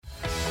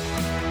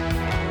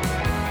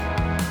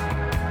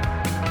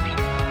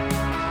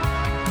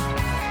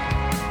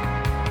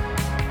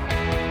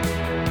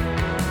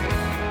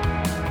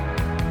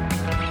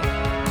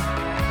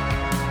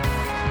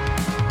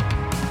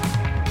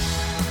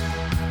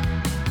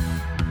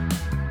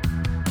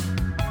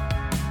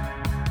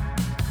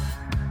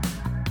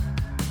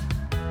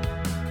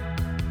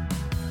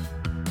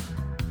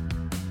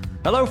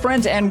Hello,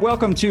 friends, and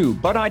welcome to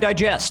But I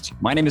Digest.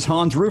 My name is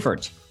Hans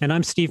Rufert. And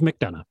I'm Steve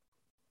McDonough.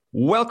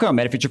 Welcome.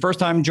 And if it's your first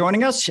time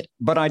joining us,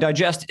 But I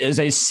Digest is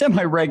a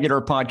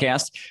semi-regular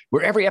podcast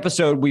where every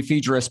episode we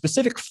feature a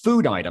specific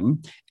food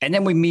item, and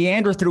then we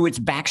meander through its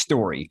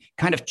backstory,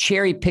 kind of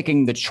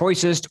cherry-picking the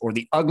choicest or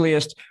the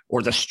ugliest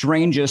or the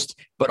strangest,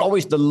 but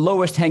always the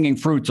lowest hanging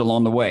fruits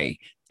along the way.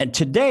 And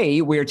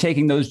today we are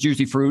taking those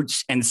juicy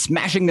fruits and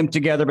smashing them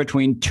together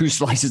between two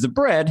slices of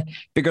bread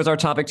because our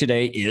topic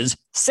today is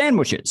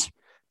sandwiches.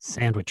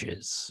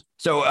 Sandwiches.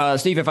 So,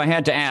 Steve, if I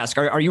had to ask,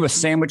 are you a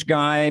sandwich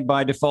guy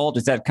by default?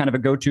 Is that kind of a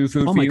go-to food for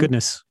you? Oh, my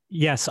goodness.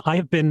 Yes, I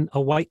have been a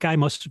white guy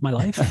most of my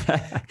life.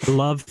 I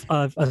love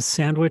a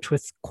sandwich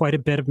with quite a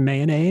bit of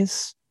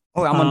mayonnaise.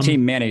 Oh, I'm on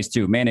team mayonnaise,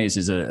 too. Mayonnaise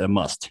is a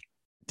must.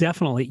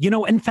 Definitely. You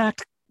know, in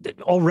fact,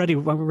 already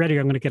I'm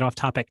going to get off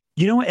topic.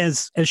 You know,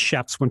 as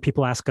chefs, when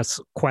people ask us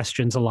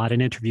questions a lot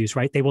in interviews,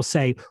 right, they will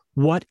say,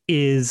 what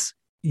is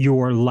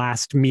your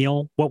last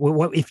meal?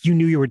 What if you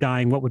knew you were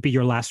dying, what would be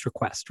your last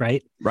request,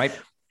 right? Right.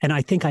 And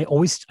I think I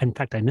always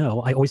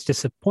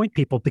disappoint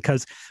people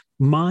because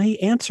my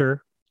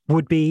answer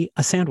would be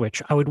a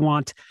sandwich. I would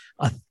want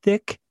a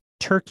thick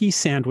turkey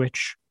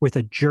sandwich with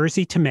a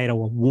Jersey tomato,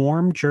 a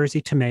warm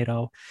Jersey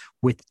tomato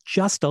with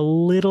just a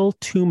little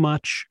too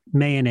much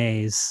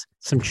mayonnaise,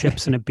 some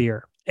chips and a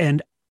beer.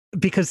 And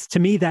because to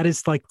me, that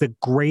is like the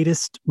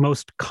greatest,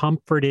 most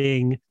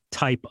comforting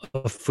type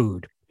of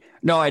food.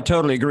 No, I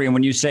totally agree. And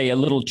when you say a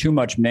little too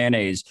much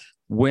mayonnaise,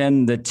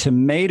 when the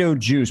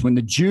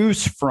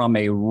juice from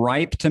a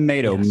ripe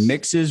tomato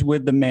mixes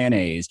with the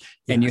mayonnaise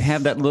and you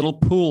have that little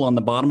pool on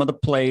the bottom of the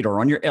plate or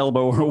on your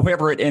elbow or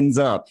wherever it ends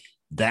up,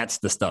 that's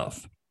the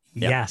stuff.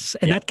 Yep. Yes.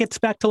 And that gets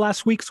back to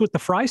last week's with the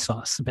fry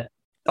sauce a bit.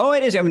 Oh,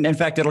 it is. I mean, in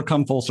fact, it'll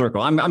come full circle.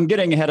 I'm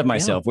getting ahead of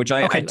myself, which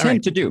I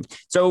tend to do.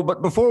 So,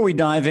 but before we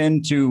dive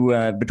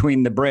into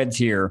between the breads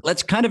here,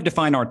 let's kind of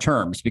define our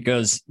terms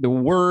because the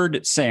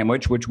word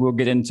sandwich, which we'll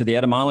get into the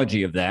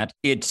etymology of that,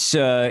 it's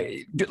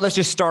let's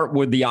just start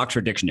with the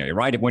Oxford Dictionary,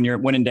 right?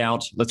 When in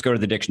doubt, let's go to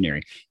the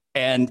dictionary.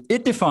 And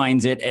it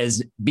defines it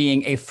as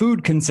being a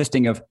food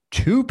consisting of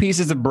two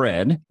pieces of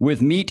bread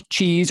with meat,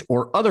 cheese,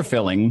 or other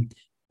filling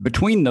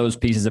between those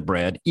pieces of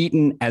bread,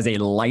 eaten as a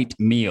light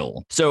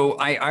meal. So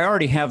I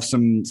already have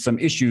some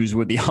issues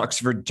with the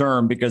Oxford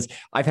term because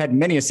I've had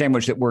many a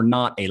sandwich that were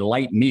not a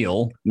light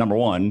meal, number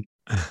one,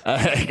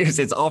 because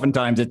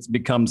it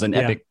becomes an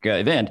epic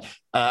event.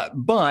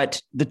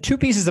 But the two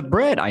pieces of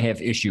bread I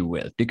have issue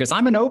with because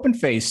I'm an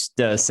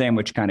open-faced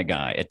sandwich kind of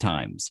guy at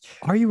times.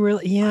 Are you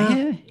really?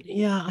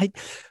 Yeah.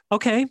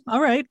 Okay. All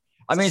right.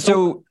 I mean,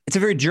 so it's a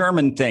very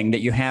German thing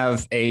that you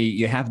have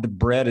the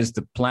bread as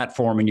the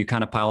platform and you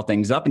kind of pile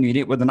things up and you eat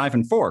it with a knife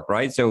and fork,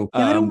 right? So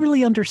I don't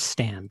really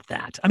understand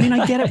that. I mean,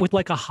 I get it with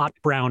like a hot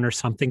brown or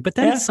something, but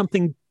then it's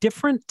something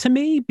different to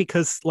me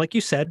because like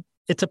you said,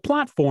 it's a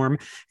platform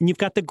and you've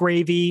got the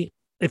gravy,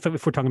 if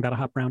we're talking about a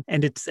hot brown,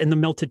 and it's in the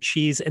melted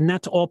cheese, and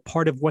that's all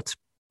part of what's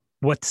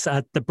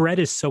the bread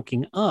is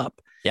soaking up.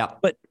 Yeah.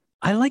 But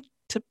I like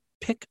to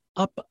pick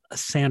up a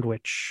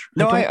sandwich.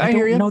 No, I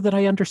hear you. I don't know that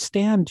I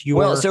understand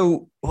your...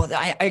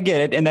 I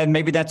get it. And then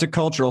maybe that's a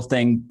cultural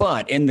thing.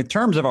 But in the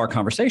terms of our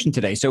conversation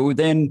today, so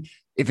then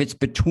if it's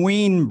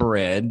between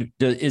bread,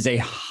 is a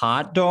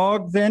hot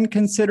dog then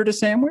considered a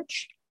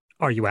sandwich?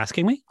 Are you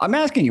asking me? I'm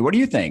asking you. What do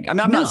you think? I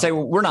mean, I'm not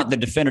saying we're not the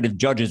definitive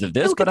judges of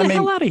this, but I mean, get the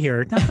hell out of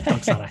here.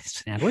 That's not a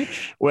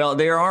sandwich. Well,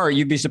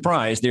 you'd be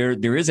surprised.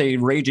 There is a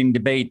raging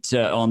debate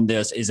on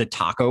this. Is a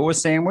taco a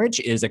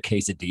sandwich? Is a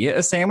quesadilla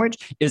a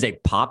sandwich? Is a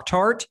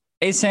Pop-Tart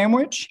a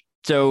sandwich?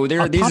 So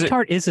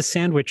Pop-Tart is a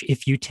sandwich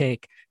if you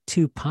take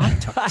two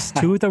Pop-Tarts,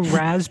 two of the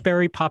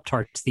raspberry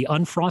Pop-Tarts, the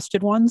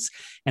unfrosted ones,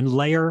 and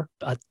layer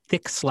a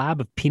thick slab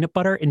of peanut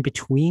butter in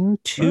between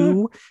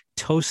two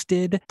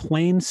toasted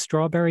plain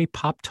strawberry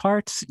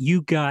Pop-Tarts.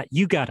 You got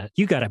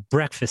a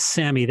breakfast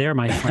Sammy there,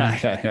 my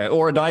friend.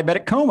 Or a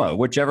diabetic coma,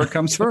 whichever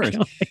comes first.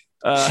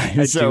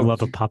 I do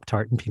love a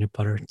Pop-Tart and peanut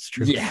butter. It's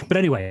true. Yeah. But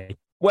anyway.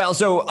 Well,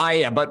 so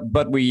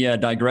but we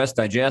digest.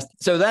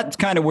 So that's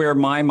kind of where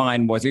my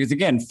mind was, because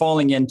again,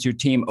 falling into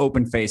team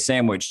open-faced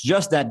sandwich,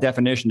 just that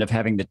definition of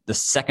having the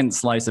second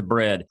slice of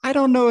bread. I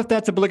don't know if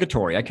that's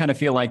obligatory. I kind of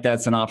feel like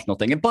that's an optional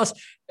thing. And plus,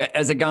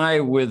 as a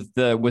guy with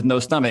no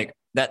stomach,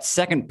 that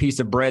second piece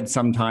of bread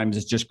sometimes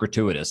is just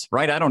gratuitous,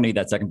 right? I don't need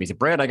that second piece of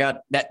bread. I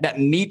got that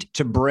meat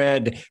to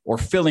bread or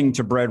filling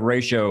to bread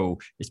ratio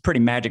is pretty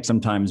magic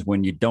sometimes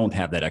when you don't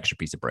have that extra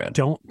piece of bread.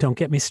 Don't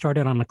get me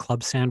started on a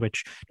club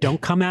sandwich.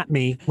 Don't come at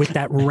me with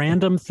that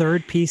random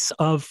third piece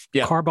of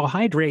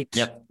carbohydrate.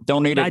 Yep.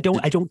 Don't need it. I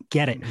don't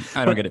get it.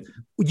 I don't get it.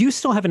 You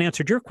still haven't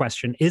answered your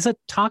question. Is a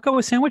taco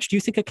a sandwich? Do you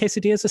think a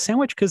quesadilla is a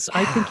sandwich? Because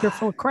I think you're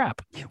full of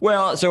crap.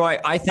 Well, so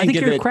I think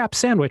you're a crap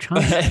sandwich, huh?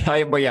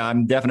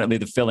 I'm definitely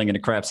the filling in a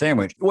crap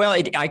sandwich. Well,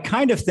 I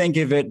kind of think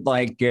of it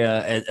like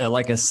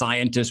a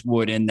scientist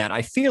would, in that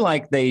I feel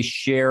like they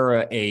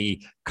share a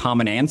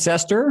common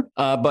ancestor,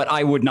 but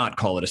I would not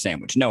call it a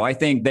sandwich. No, I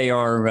think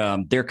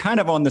they're kind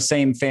of on the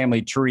same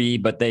family tree,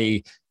 but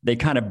they they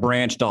kind of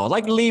branched off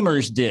like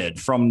lemurs did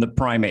from the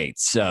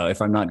primates,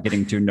 if I'm not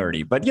getting too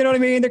nerdy. But you know what I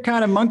mean? They're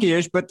kind of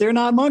monkeyish, but they're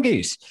not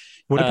monkeys.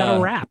 What about a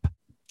rap?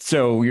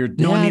 So you're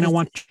no, I mean, I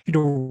want you to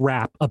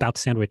rap about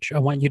sandwich. I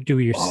want you to do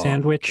your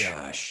sandwich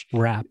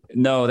rap.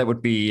 No, that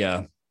would be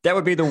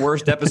the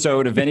worst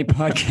episode of any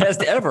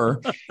podcast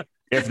ever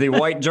if the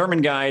white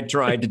German guy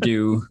tried to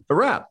do a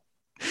rap.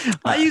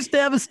 I used to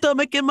have a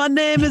stomach and my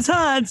name is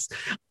Hans.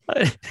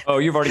 Oh,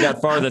 you've already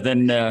got farther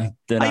than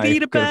I'd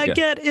eat a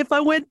baguette if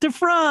I went to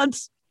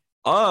France.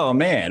 Oh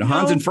man,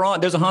 Hans and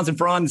Franz. There's a Hans and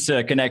Franz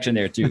connection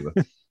there too.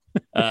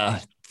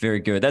 Very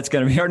good. That's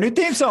going to be our new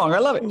theme song. I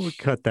love it. We'll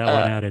cut that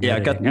one out. Yeah,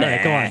 go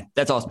on.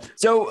 That's awesome.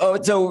 So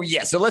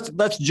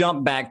let's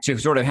jump back to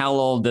sort of how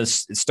all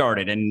this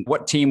started and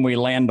what team we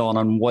land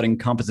on what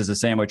encompasses a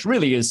sandwich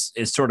really is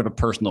sort of a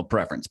personal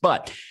preference.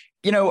 But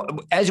you know,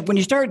 when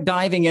you start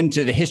diving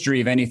into the history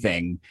of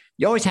anything,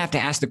 you always have to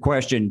ask the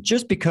question: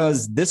 just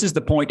because this is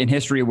the point in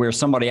history where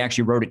somebody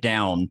actually wrote it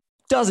down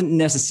doesn't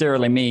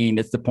necessarily mean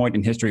it's the point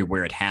in history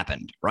where it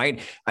happened, right?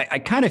 I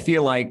kind of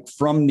feel like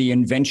from the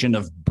invention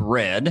of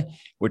bread,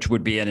 which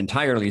would be an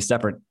entirely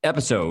separate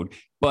episode,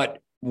 but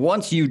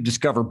once you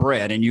discover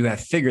bread and you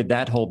have figured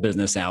that whole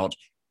business out,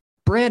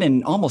 bread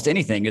and almost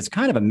anything is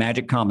kind of a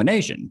magic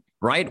combination,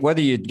 right?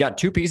 Whether you got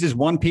two pieces,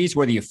 one piece,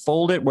 whether you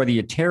fold it, whether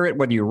you tear it,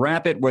 whether you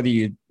wrap it, whether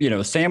you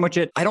sandwich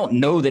it. I don't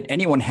know that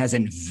anyone has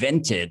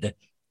invented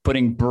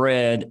putting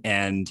bread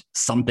and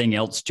something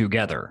else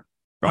together.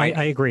 Right.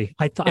 I agree.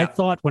 I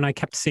thought when I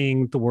kept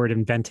seeing the word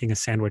inventing a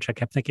sandwich, I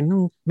kept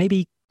thinking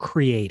maybe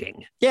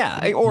creating. Yeah.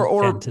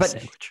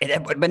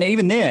 But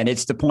even then,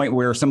 it's the point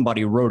where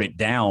somebody wrote it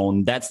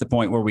down. That's the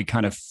point where we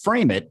kind of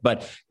frame it.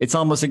 But it's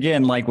almost,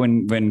 again, like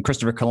when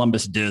Christopher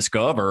Columbus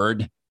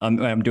discovered,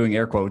 I'm doing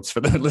air quotes for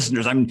the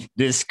listeners,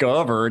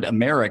 discovered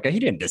America. He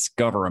didn't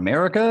discover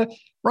America.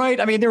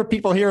 Right. I mean, there were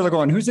people here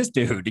going, who's this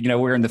dude,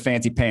 wearing the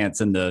fancy pants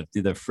and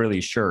the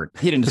frilly shirt.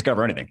 He didn't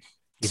discover anything.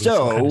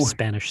 Some kind of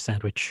Spanish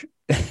sandwich.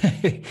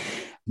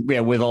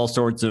 Yeah, with all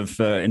sorts of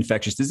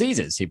infectious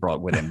diseases he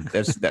brought with him.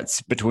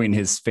 That's between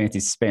his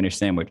fancy Spanish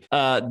sandwich.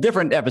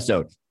 Different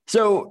episode.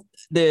 So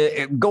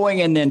going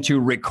in then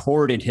to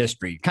recorded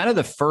history, kind of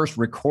the first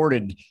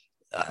recorded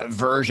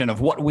version of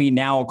what we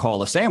now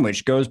call a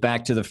sandwich goes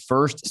back to the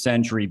 1st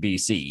century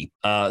BC.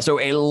 So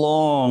a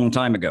long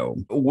time ago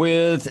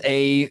with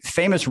a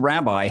famous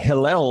rabbi,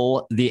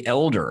 Hillel the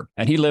Elder.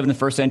 And he lived in the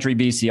 1st century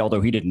BC,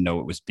 although he didn't know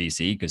it was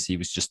BC because he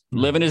was just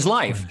living his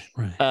life.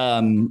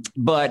 Right.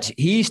 But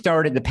he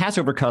started the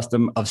Passover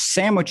custom of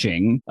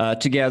sandwiching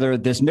together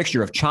this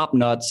mixture of chopped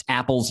nuts,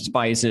 apples,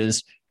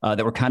 spices,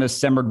 that were kind of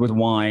simmered with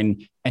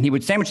wine. And he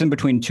would sandwich them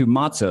between two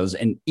matzahs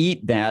and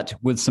eat that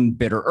with some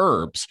bitter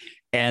herbs.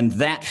 And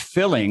that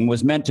filling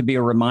was meant to be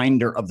a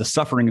reminder of the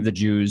suffering of the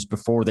Jews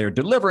before their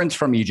deliverance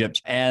from Egypt.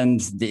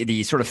 And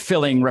the sort of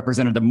filling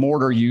represented the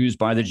mortar used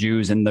by the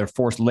Jews in their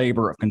forced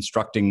labor of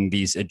constructing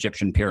these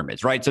Egyptian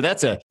pyramids, right? So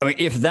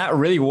if that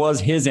really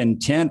was his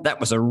intent, that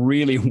was a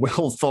really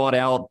well thought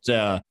out,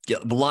 a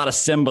lot of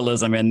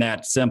symbolism in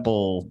that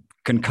simple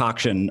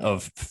concoction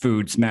of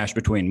food smashed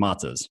between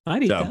matzahs.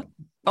 I'd eat that.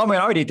 I mean,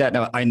 I would eat that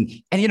now. And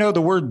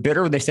the word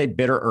bitter, they say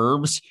bitter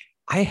herbs.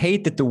 I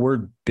hate that the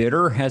word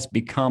bitter has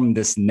become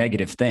this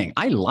negative thing.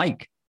 I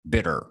like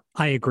bitter.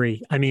 I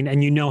agree. I mean,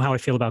 and you know how I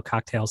feel about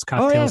cocktails.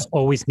 Cocktails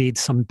always need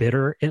some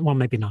bitter. Well,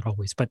 maybe not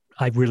always, but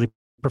I really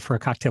prefer a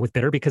cocktail with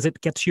bitter because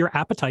it gets your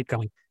appetite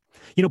going.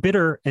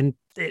 Bitter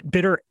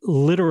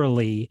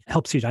literally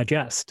helps you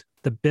digest.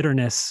 The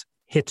bitterness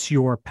hits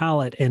your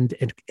palate and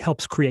it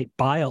helps create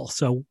bile.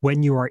 So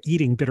when you are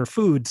eating bitter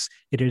foods,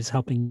 it is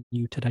helping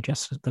you to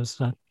digest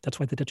those. That's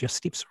why the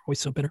digestives are always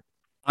so bitter.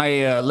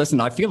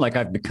 I feel like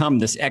I've become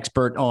this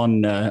expert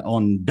on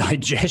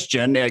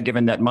digestion,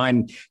 given that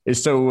mine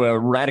is so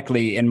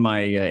radically in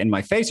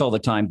my face all the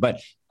time.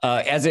 But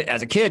as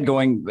a kid,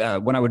 when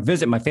I would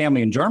visit my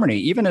family in Germany,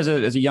 even as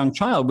a young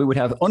child, we would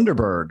have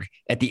Underberg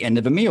at the end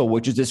of a meal,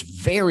 which is this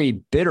very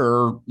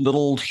bitter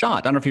little shot.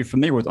 I don't know if you're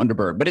familiar with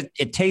Underberg, but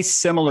it tastes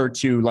similar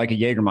to like a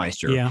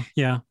Jägermeister.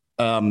 Yeah.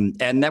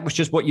 And that was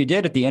just what you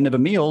did at the end of a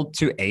meal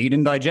to aid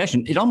in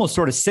digestion. It almost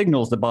sort of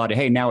signals the body,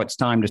 hey, now it's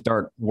time to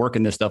start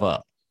working this stuff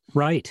up.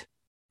 Right.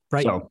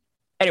 So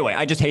anyway,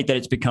 I just hate that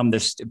it's become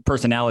this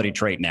personality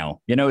trait now.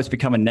 It's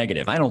become a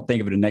negative. I don't think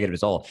of it a negative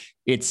at all.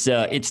 It's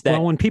that.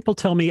 Well, when people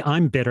tell me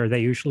I'm bitter, they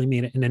usually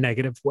mean it in a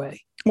negative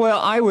way. Well,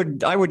 I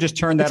would just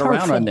turn that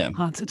around on them.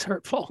 Hans, it's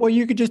hurtful. Well,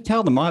 you could just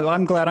tell them,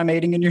 I'm glad I'm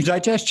aiding in your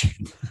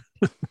digestion.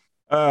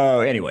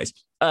 Anyways.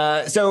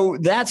 So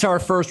that's our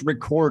first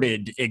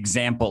recorded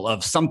example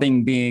of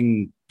something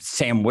being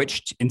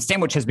sandwiched, and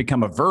sandwich has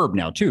become a verb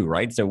now too,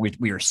 right? So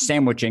we are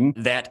sandwiching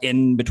that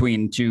in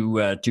between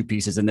two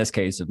pieces, in this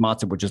case of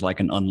matzah, which is like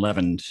an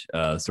unleavened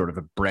sort of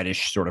a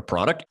breadish sort of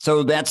product.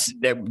 So that's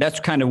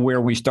kind of where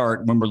we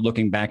start when we're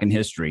looking back in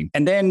history.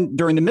 And then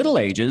during the Middle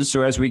Ages,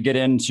 so as we get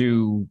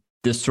into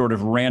this sort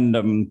of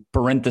random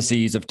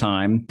parentheses of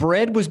time,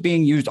 bread was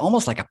being used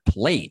almost like a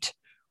plate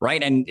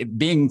right? And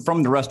being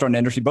from the restaurant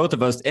industry, both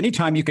of us,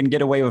 anytime you can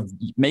get away with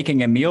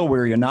making a meal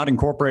where you're not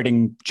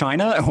incorporating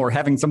china or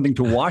having something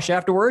to wash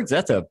afterwards,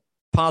 that's a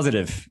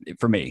positive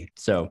for me.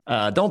 So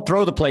don't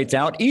throw the plates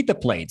out, eat the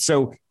plates.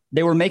 So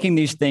they were making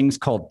these things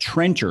called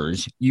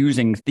trenchers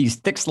using these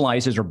thick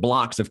slices or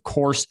blocks of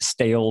coarse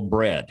stale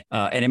bread.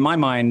 And in my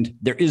mind,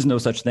 there is no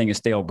such thing as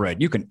stale bread.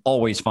 You can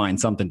always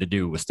find something to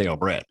do with stale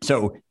bread.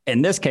 So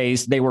in this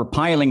case, they were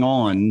piling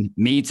on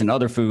meats and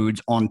other foods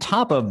on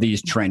top of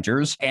these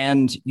trenchers.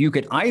 And you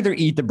could either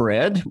eat the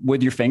bread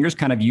with your fingers,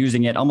 kind of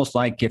using it almost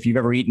like if you've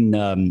ever eaten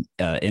in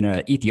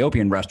an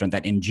Ethiopian restaurant,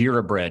 that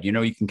injera bread,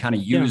 you can kind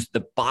of use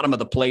the bottom of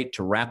the plate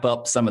to wrap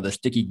up some of the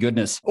sticky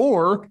goodness.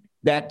 Or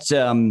that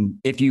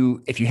if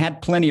you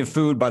had plenty of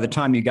food by the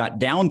time you got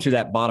down to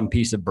that bottom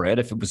piece of bread,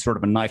 if it was sort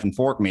of a knife and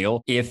fork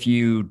meal, if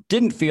you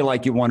didn't feel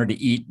like you wanted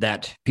to eat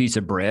that piece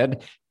of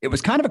bread, it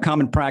was kind of a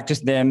common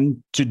practice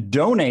then to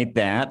donate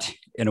that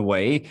in a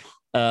way,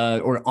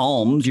 or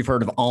alms. You've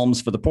heard of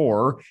alms for the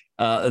poor.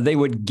 They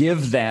would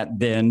give that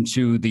then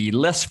to the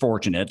less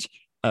fortunate,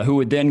 who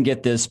would then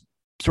get this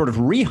sort of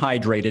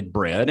rehydrated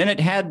bread. And it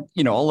had,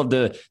 all of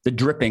the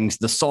drippings,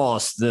 the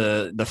sauce,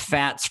 the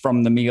fats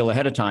from the meal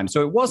ahead of time.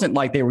 So it wasn't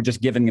like they were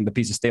just giving them a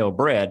piece of stale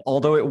bread,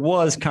 although it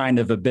was kind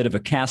of a bit of a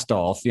cast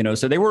off,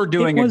 so they were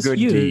doing a good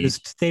deed.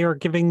 They are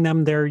giving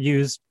them their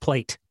used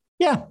plate.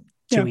 Yeah.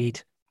 To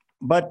eat.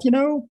 But,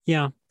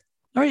 Yeah. All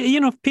right.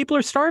 If people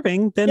are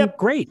starving, then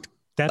great.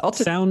 That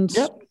sounds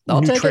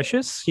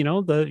nutritious.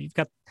 You've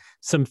got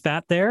some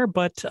fat there,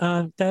 but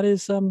that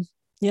is,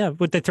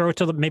 would they throw it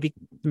to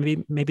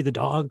maybe the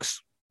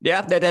dogs?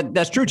 Yeah,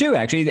 that's true too.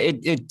 Actually,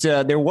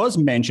 there was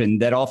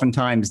mentioned that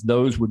oftentimes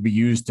those would be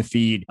used to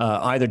feed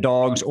either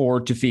dogs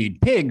or to feed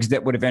pigs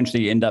that would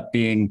eventually end up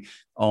being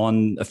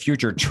on a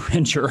future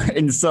trencher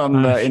in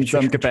some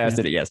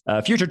capacity. Yes,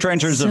 future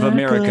trenchers of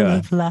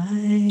America.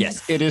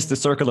 Yes, it is the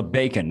circle of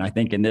bacon, I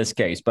think, in this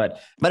case. But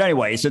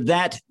anyway, so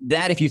that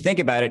if you think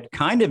about it,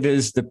 kind of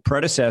is the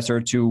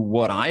predecessor to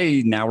what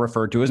I now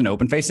refer to as an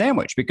open face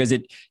sandwich, because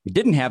it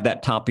didn't have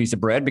that top piece of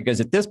bread, because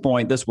at this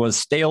point this was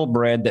stale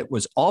bread that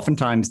was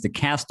oftentimes the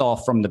cast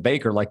off from the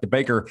baker. Like the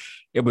baker,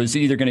 it was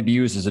either going to be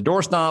used as a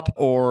doorstop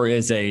or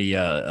as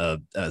a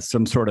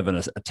some sort of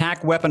an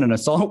attack weapon, an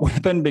assault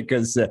weapon,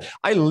 because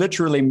I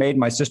literally made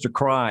my sister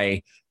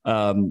cry.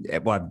 Well,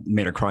 I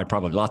made her cry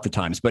probably lots of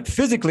times, but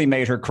physically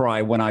made her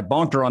cry when I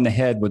bonked her on the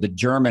head with a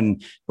German,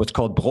 what's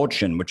called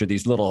Brotchen, which are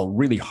these little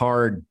really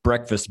hard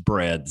breakfast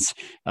breads.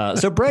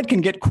 So bread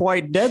can get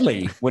quite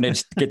deadly when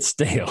it gets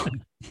stale.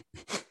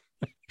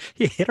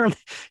 You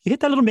hit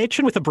that little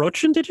Mädchen with a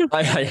Brotchen, did you?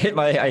 I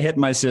hit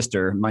my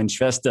sister, mein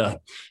Schwester,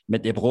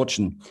 mit der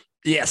Brotchen.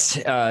 Yes,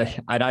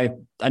 and I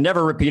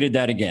never repeated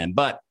that again.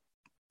 But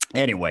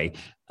anyway,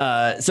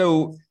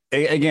 so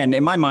again,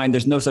 in my mind,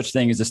 there's no such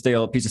thing as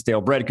a piece of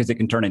stale bread, because it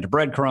can turn into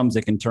breadcrumbs,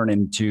 it can turn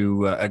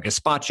into a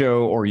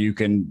gazpacho, or you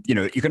can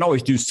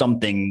always do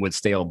something with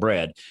stale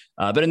bread.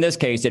 But in this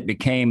case, it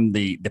became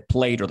the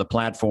plate or the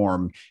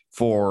platform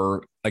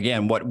for,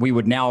 again, what we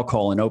would now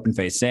call an open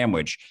face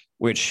sandwich,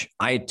 which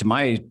to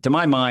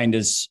my mind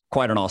is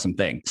quite an awesome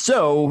thing.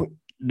 So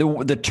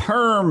the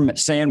term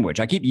sandwich,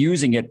 I keep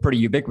using it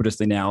pretty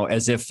ubiquitously now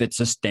as if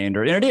it's a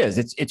standard, and it is.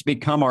 It's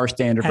become our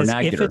standard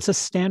vernacular. If it's a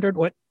standard,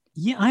 what?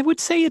 Yeah, I would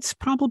say it's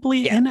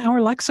probably in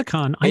our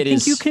lexicon. I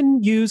think you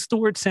can use the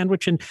word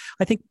sandwich, and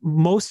I think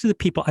most of the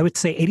people, I would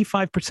say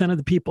 85% of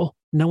the people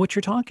know what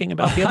you're talking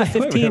about. The other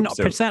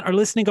 15% are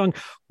listening going,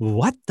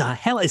 what the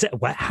hell is it?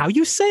 How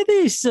you say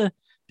this?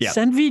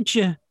 Sandwich?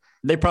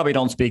 They probably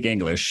don't speak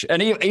English.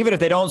 And even if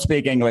they don't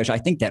speak English, I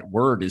think that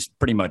word is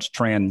pretty much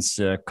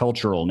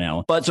trans-cultural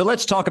now. But so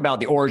let's talk about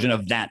the origin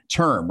of that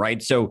term,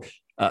 right? So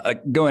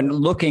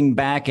looking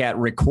back at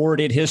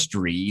recorded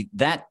history,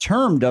 that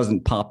term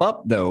doesn't pop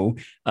up though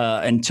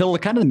until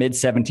kind of the mid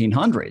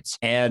 1700s.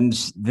 And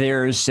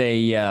there's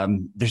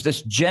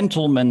this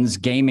gentleman's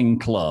gaming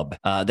club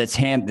that's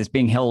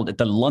being held at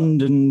the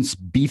London's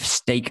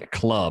Beefsteak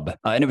Club,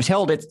 and it was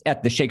held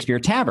at the Shakespeare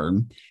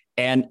Tavern.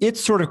 And it's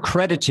sort of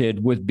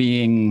credited with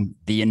being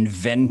the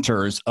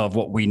inventors of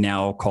what we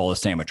now call a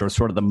sandwich, or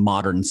sort of the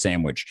modern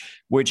sandwich,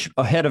 which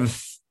ahead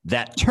of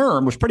that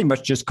term was pretty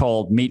much just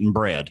called meat and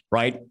bread,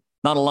 right?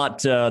 Not a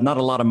lot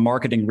of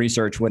marketing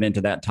research went into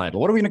that title.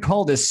 What are we going to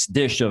call this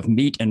dish of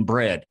meat and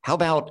bread? How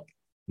about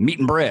meat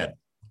and bread?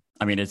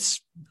 I mean,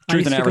 it's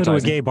truth in advertising. I used to go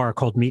to a gay bar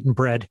called Meat and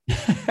Bread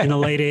in the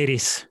late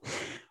 80s.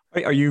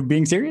 Are you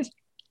being serious?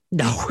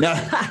 No,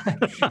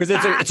 because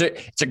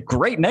it's a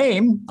great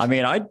name. I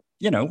mean,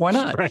 why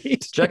not?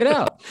 Right. Check it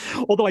out.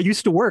 Although I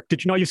used to work,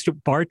 did you know I used to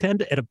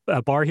bartend at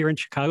a bar here in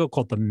Chicago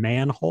called the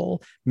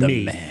Manhole?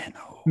 The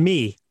Manhole.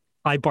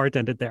 I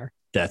bartended there.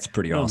 That's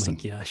pretty awesome.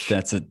 Oh my gosh.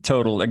 That's a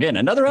total, again,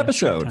 another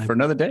episode for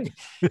another day.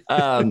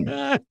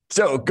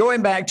 So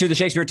going back to the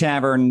Shakespeare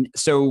Tavern,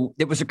 so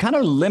it was a kind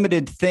of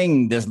limited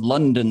thing, this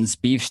London's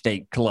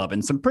Beefsteak Club,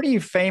 and some pretty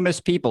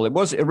famous people. It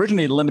was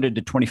originally limited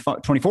to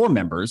 24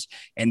 members,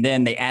 and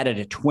then they added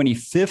a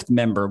 25th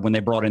member when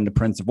they brought in the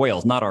Prince of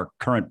Wales, not our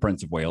current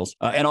Prince of Wales.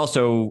 And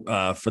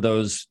also for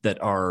those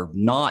that are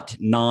not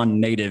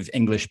non-native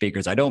English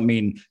speakers, I don't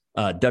mean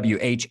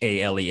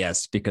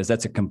Whales, because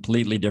that's a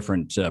completely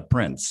different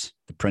prince,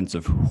 the Prince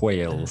of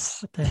Wales.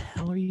 What the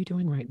hell are you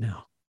doing right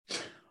now?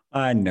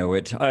 I know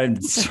it.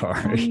 I'm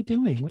sorry. What are you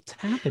doing? What's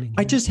happening?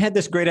 I just had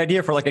this great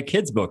idea for like a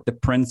kid's book, The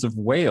Prince of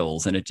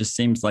Wales, and it just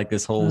seems like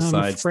this whole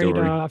side story.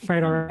 I'm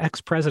afraid our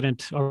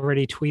ex-president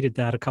already tweeted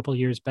that a couple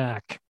years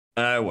back.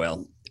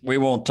 Well, we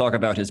won't talk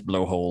about his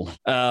blowhole.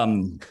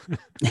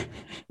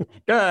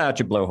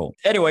 Gotcha, blowhole.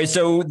 Anyway,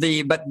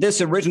 but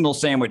this original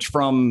sandwich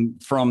from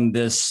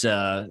this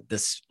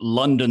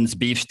London's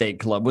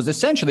Beefsteak Club was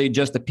essentially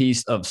just a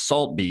piece of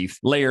salt beef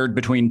layered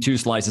between two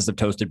slices of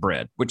toasted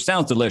bread, which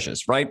sounds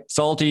delicious, right?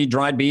 Salty,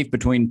 dried beef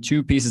between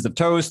two pieces of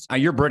toast.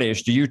 You're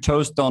British. Do you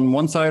toast on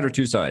one side or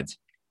two sides?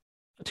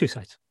 Two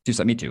sides. Two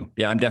sides. Me too.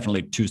 Yeah, I'm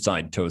definitely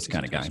two-side toast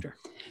kind of guy.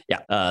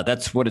 Yeah,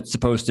 that's what it's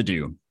supposed to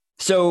do.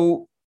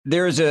 So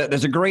there's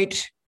a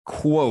great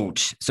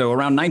quote. So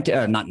around not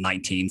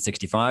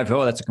 1965.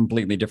 Oh, that's a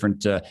completely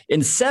different.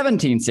 In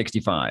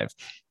 1765,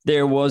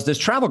 there was this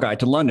travel guide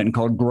to London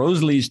called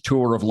Grosley's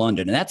Tour of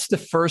London. And that's the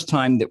first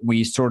time that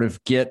we sort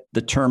of get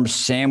the term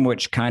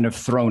sandwich kind of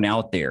thrown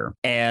out there.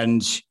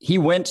 And he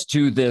went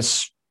to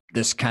this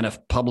kind of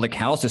public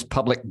house, this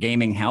public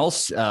gaming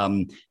house,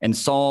 and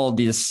saw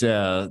this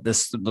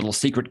little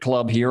secret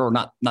club here, or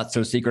not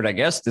so secret, I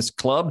guess, this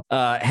club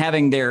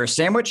having their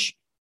sandwich.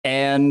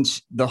 And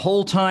the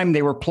whole time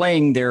they were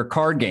playing their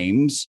card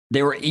games,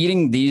 they were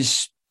eating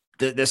this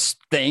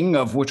thing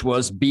of which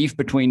was beef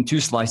between two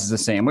slices of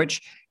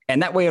sandwich.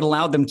 And that way it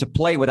allowed them to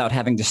play without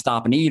having to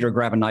stop and eat or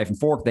grab a knife and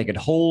fork. They could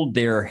hold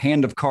their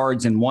hand of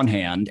cards in one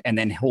hand and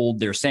then hold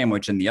their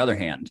sandwich in the other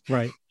hand.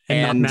 Right.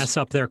 And not mess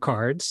up their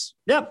cards.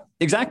 Yep,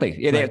 exactly.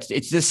 Right.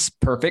 It's this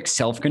perfect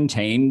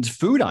self-contained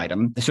food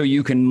item, so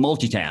you can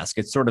multitask.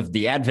 It's sort of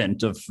the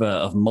advent of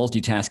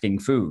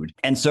multitasking food.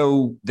 And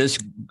so this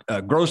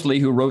Grosley,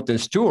 who wrote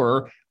this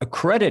tour,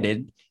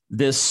 accredited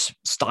this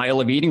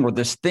style of eating or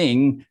this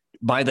thing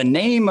by the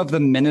name of the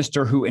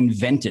minister who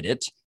invented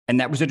it. And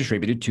that was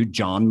attributed to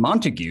John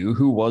Montagu,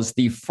 who was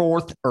the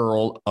 4th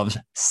Earl of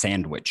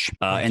Sandwich.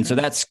 And so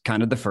that's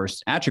kind of the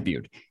first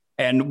attribute.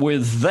 And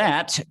with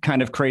that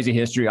kind of crazy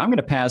history, I'm going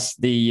to pass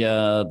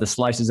the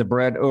slices of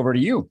bread over to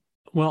you.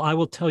 Well, I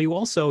will tell you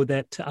also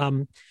that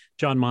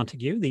John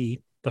Montagu, the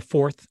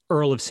 4th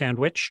Earl of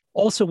Sandwich,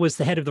 also was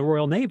the head of the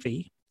Royal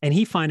Navy, and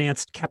he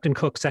financed Captain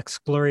Cook's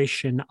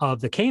exploration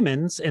of the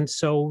Caymans. And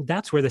so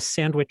that's where the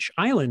Sandwich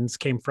Islands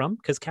came from,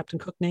 because Captain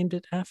Cook named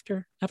it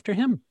after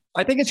him.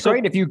 I think it's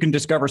great if you can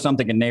discover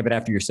something and name it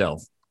after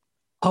yourself.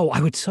 Oh,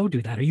 I would so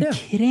do that. Are you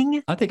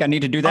kidding? I think I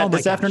need to do that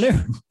this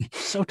afternoon.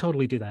 So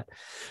totally do that.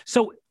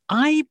 So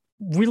I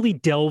really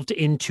delved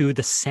into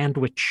the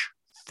sandwich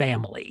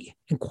family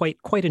and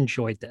quite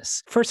enjoyed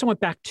this. First, I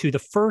went back to the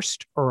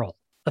first Earl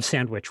of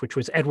Sandwich, which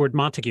was Edward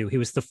Montagu. He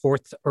was the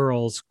 4th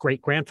Earl's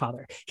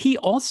great-grandfather. He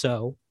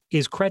also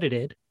is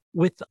credited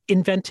with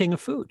inventing a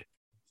food.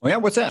 Oh, yeah?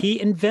 What's that?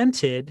 He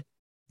invented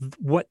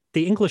what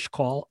the English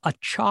call a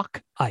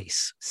chalk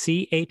ice,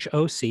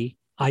 CHOCICE,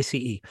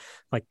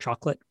 like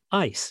chocolate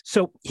ice.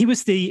 So he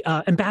was the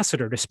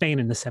ambassador to Spain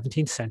in the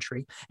 17th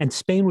century, and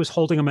Spain was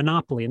holding a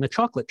monopoly in the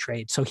chocolate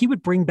trade. So he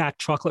would bring back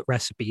chocolate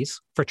recipes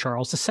for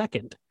Charles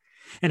II.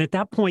 And at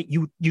that point,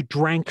 you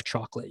drank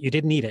chocolate. You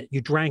didn't eat it.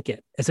 You drank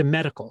it as a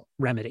medical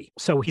remedy.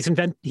 So he's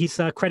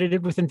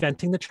credited with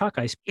inventing the chalk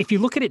ice. If you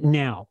look at it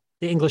now,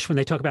 the English, when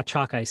they talk about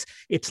chalk ice,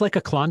 it's like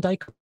a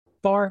Klondike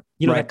bar,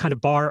 right. That kind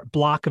of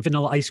block of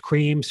vanilla ice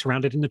cream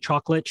surrounded in the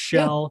chocolate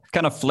shell. Yeah,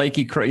 kind of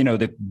flaky,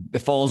 that it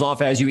falls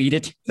off as you eat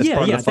it. That's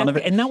part of the fun of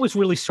it. And that was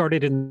really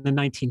started in the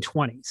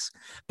 1920s.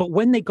 But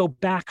when they go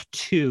back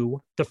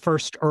to the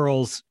first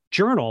Earl's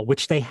journal,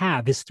 which they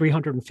have, his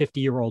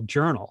 350-year-old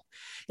journal,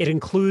 it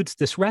includes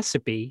this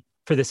recipe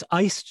for this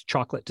iced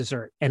chocolate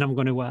dessert. And I'm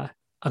going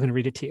to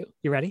read it to you.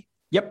 You ready?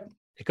 Yep.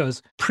 It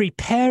goes,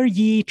 "Prepare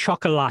ye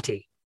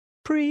chocolati.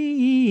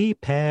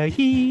 Prepare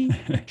ye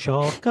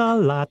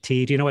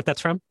chocolati." Do you know what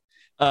that's from?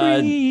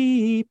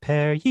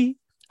 Prepare ye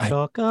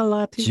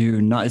chocolati.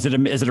 Do not. Is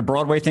it a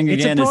Broadway thing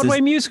again? It's a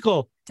Broadway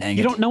musical. Dang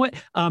you don't know it?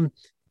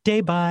 Day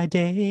by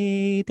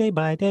day, day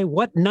by day.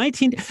 What?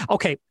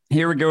 Okay.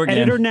 Here we go again.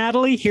 Editor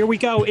Natalie, here we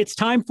go. It's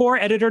time for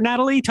Editor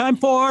Natalie. Time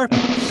for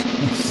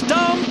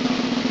Stump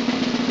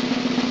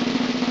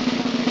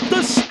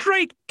the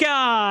Straight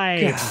Guy.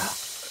 Yeah.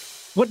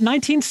 What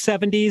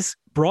 1970s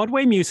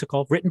Broadway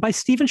musical written by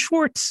Stephen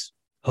Schwartz?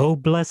 Oh,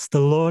 bless the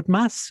Lord,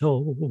 my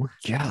soul.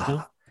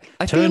 Yeah.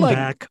 Turn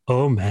back,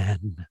 oh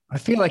man. I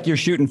feel like you're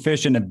shooting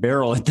fish in a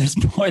barrel at this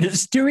point.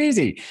 It's too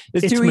easy.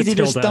 It's too easy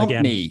to stump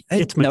me.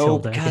 It's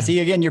Matilda. See,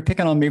 again, you're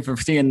picking on me for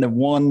seeing the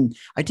one.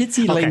 I did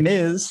see Les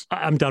Mis.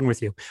 I'm done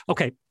with you.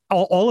 Okay.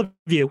 all of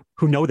you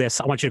who know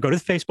this, I want you to go to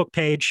the Facebook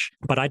page,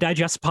 But I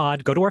Digest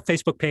Pod, go to our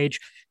Facebook page,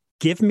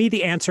 give me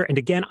the answer. And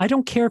again, I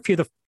don't care if you're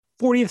the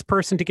 40th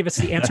person to give us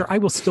the answer. I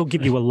will still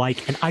give you a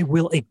like, and I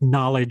will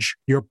acknowledge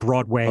your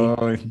Broadway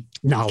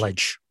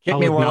knowledge. Kick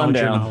me while I'm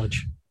down.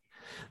 Knowledge.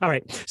 All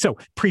right. So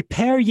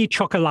prepare ye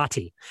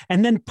chocolati,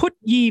 and then put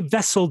ye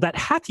vessel that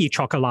hath ye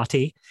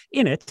chocolati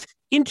in it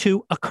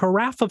into a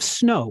carafe of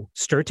snow,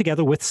 stir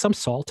together with some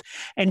salt,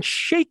 and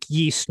shake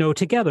ye snow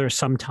together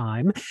some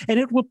time, and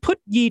it will put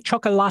ye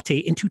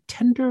chocolati into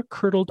tender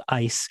curdled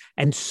ice,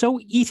 and so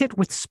eat it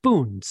with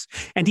spoons,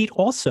 and eat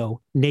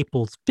also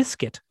Naples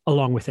biscuit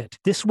along with it.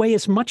 This way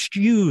is much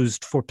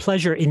used for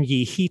pleasure in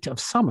ye heat of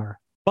summer,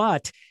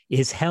 but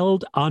is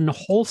held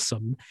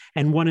unwholesome,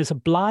 and one is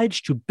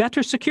obliged to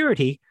better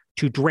security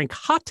to drink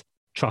hot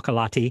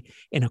chocolati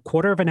in a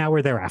quarter of an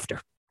hour thereafter.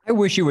 I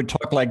wish you would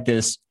talk like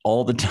this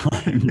all the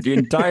time, the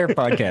entire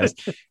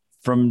podcast.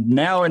 From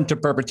now into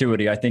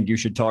perpetuity, I think you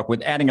should talk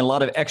with adding a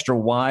lot of extra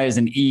Y's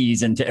and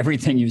E's into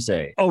everything you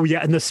say. Oh,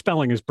 yeah. And the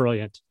spelling is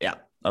brilliant. Yeah,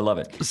 I love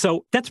it.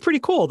 So that's pretty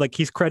cool. Like,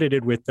 he's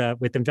credited with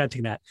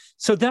inventing that.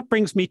 So that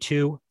brings me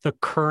to the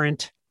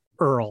current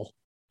Earl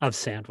of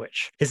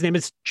Sandwich. His name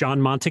is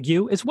John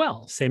Montague as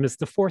well, same as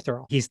the fourth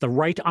Earl. He's the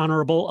Right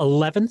Honorable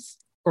 11th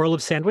Earl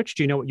of Sandwich.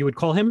 Do you know what you would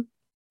call him?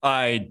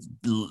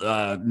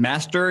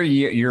 Master,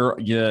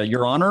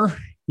 your honor.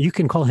 You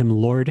can call him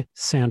Lord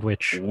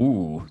Sandwich.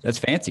 Ooh, that's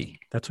fancy.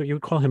 That's what you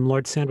would call him,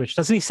 Lord Sandwich.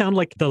 Doesn't he sound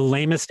like the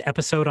lamest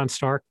episode on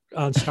Star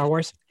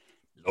Wars?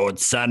 Lord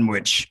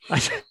Sandwich,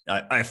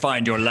 I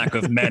find your lack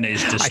of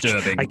mayonnaise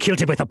disturbing. I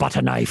killed him with a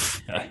butter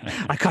knife.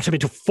 I cut him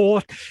into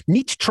 4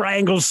 neat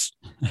triangles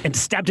and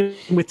stabbed him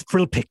with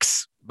drill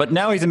picks. But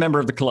now he's a member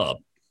of the club.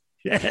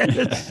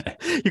 Yes.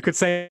 You could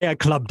say I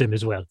clubbed him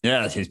as well.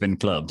 Yes, he's been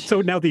clubbed.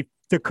 So now the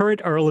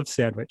current Earl of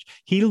Sandwich,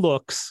 he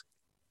looks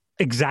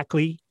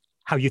exactly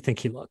how you think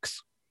he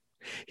looks.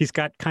 He's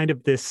got kind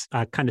of this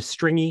kind of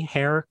stringy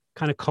hair,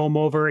 kind of comb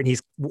over, and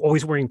he's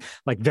always wearing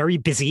like very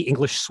busy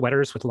English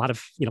sweaters with a lot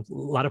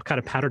of kind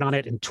of pattern on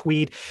it and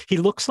tweed. He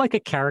looks like a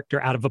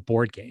character out of a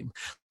board game.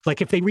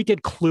 Like if they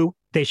redid Clue,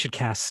 they should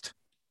cast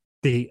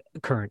the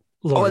current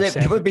Lord of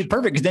Sandwich. That would be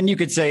perfect, because then you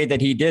could say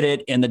that he did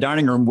it in the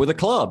dining room with a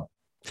club.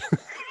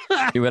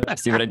 See what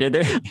I did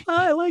there?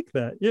 I like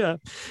that. Yeah.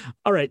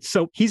 All right.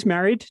 So he's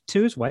married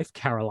to his wife,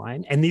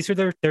 Caroline, and these are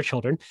their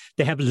children.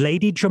 They have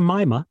Lady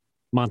Jemima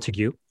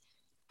Montague,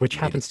 which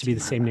happens to be the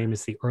same name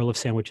as the Earl of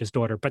Sandwich's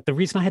daughter. But the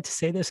reason I had to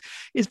say this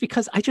is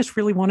because I just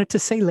really wanted to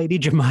say Lady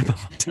Jemima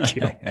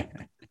Montague.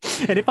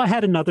 And if I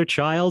had another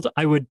child,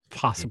 I would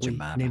possibly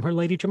name her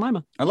Lady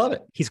Jemima. I love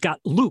it. He's got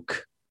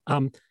Luke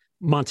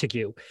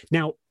Montague.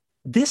 Now,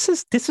 this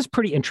is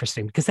pretty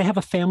interesting because they have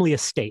a family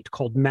estate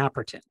called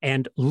Mapperton,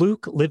 and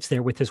Luke lives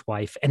there with his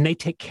wife, and they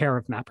take care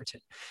of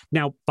Mapperton.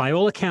 Now, by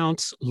all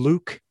accounts,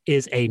 Luke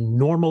is a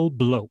normal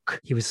bloke.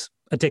 He was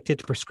addicted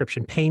to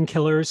prescription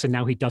painkillers, and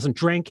now he doesn't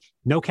drink,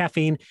 no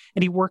caffeine,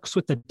 and he works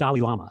with the Dalai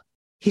Lama.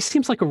 He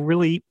seems like a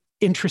really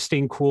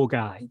interesting, cool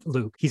guy,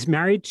 Luke. He's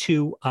married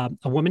to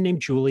a woman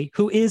named Julie,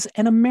 who is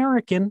an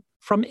American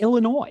from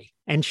Illinois.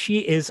 And she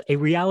is a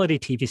reality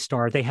TV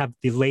star. They have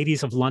the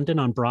Ladies of London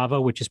on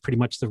Bravo, which is pretty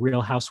much the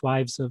Real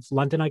Housewives of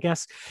London, I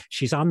guess.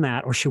 She's on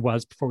that, or she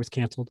was before it was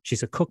canceled.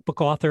 She's a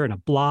cookbook author and a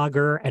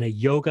blogger and a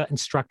yoga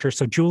instructor.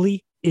 So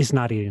Julie is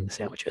not eating the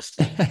sandwiches.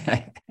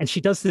 And she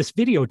does this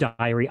video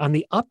diary on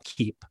the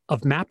upkeep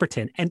of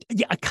Mapperton. And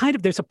yeah,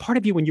 there's a part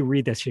of you when you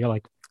read this, you're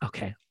like,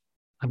 okay,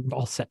 I'm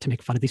all set to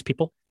make fun of these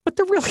people, but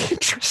they're really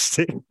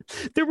interesting.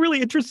 They're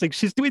really interesting.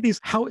 She's doing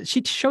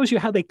she shows you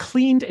how they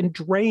cleaned and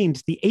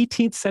drained the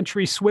 18th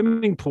century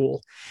swimming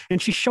pool. And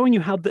she's showing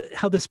you how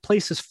this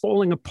place is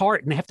falling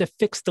apart and they have to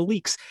fix the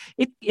leaks.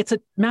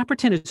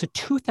 Mapperton is a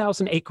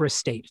 2,000 acre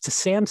estate. It's a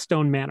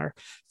sandstone manor,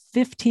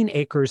 15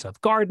 acres of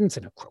gardens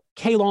and a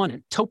croquet lawn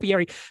and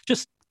topiary,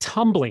 just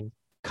tumbling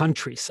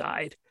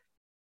countryside.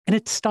 And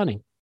it's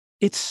stunning.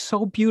 It's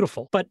so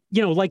beautiful. But,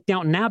 like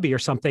Downton Abbey or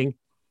something,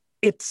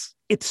 it's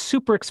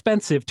super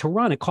expensive to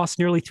run. It costs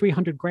nearly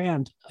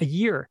 $300,000 a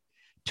year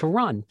to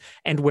run.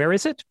 And where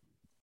is it?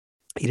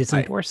 It is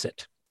in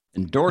Dorset.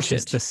 In Dorset,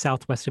 which is the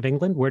southwest of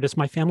England. Where does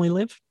my family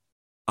live?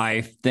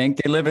 I think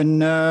they live in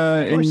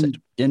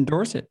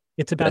Dorset.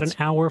 It's about an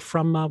hour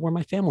from where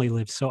my family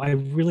lives. So I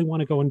really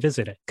want to go and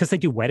visit it because they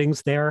do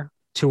weddings there,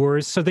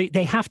 tours. So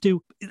they have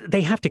to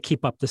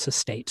keep up this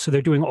estate. So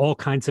they're doing all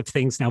kinds of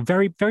things now.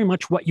 Very, very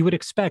much what you would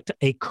expect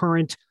a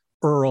current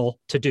Earl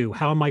to do.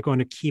 How am I going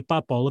to keep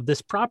up all of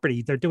this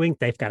property?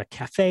 They've got a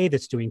cafe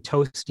that's doing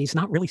toasties,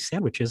 not really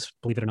sandwiches,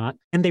 believe it or not.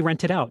 And they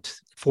rent it out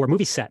for a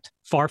movie set.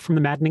 Far from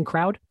the Maddening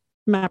Crowd,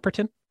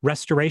 Mapperton.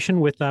 Restoration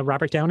with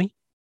Robert Downey,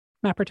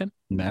 Mapperton.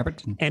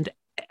 And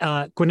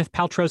Gwyneth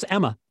Paltrow's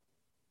Emma,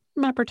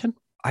 Mapperton.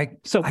 I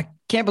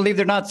can't believe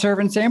they're not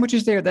serving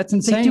sandwiches there. That's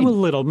insane. They do a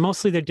little.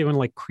 Mostly they're doing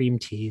like cream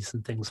teas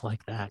and things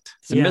like that.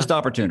 It's a missed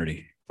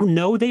opportunity.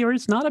 No, there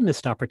is not a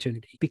missed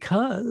opportunity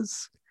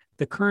because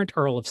the current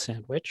Earl of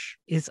Sandwich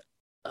is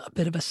a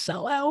bit of a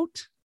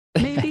sellout,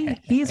 maybe.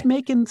 He's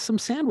making some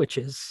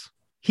sandwiches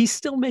He's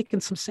still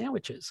making some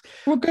sandwiches.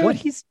 Well, good. What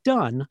he's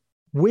done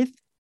with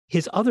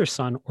his other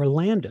son,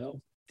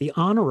 Orlando, the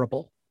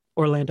Honorable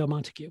Orlando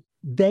Montague,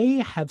 they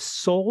have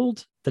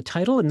sold the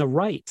title and the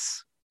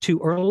rights to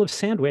Earl of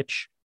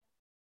Sandwich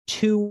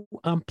to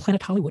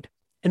Planet Hollywood.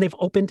 And they've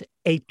opened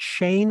a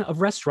chain of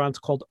restaurants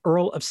called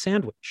Earl of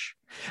Sandwich.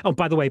 Oh,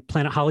 by the way,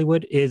 Planet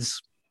Hollywood is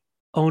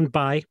owned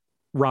by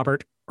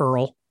Robert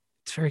Earl.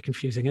 It's very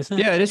confusing, isn't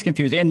it? Yeah, it is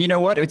confusing. And you know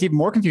what? It's even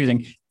more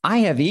confusing.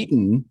 I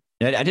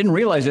didn't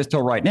realize this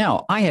till right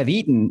now. I have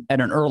eaten at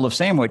an Earl of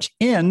Sandwich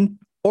in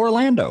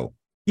Orlando.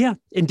 Yeah,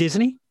 in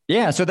Disney.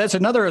 Yeah, so that's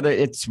another.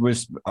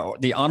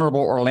 The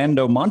Honorable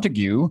Orlando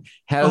Montague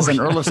has an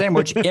Earl of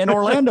Sandwich in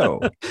Orlando.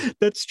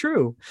 That's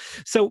true.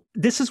 So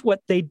this is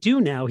what they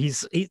do now.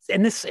 He's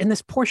in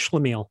this poor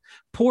Schlemiel,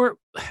 poor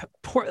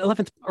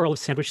 11th Earl of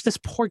Sandwich. This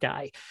poor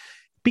guy.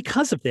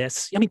 Because of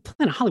this, I mean,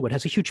 Planet Hollywood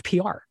has a huge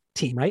PR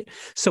team, right?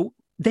 So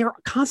they're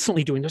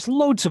constantly there's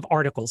loads of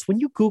articles. When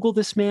you Google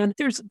this man,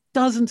 there's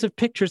dozens of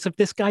pictures of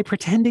this guy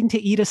pretending to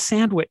eat a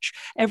sandwich.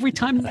 Every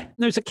time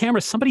there's a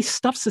camera, somebody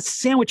stuffs a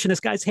sandwich in this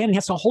guy's hand and he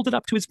has to hold it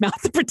up to his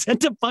mouth and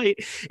pretend to bite.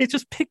 It's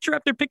just picture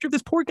after picture of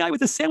this poor guy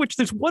with a sandwich.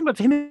 There's one of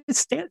him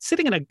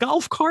sitting in a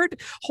golf cart,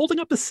 holding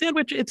up a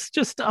sandwich. It's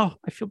just, I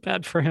feel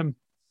bad for him.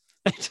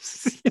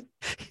 He's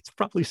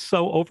probably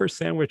so over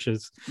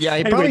sandwiches. Yeah,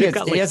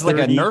 he has like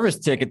a nervous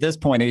tick at this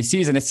point. He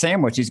sees in a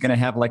sandwich, he's going to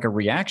have like a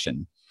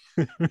reaction.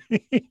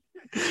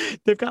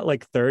 They've got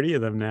like 30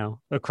 of them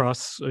now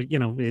across,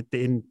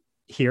 in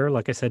here,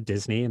 like I said,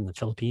 Disney and the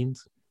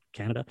Philippines,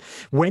 Canada.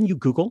 When you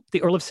Google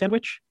the Earl of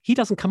Sandwich, he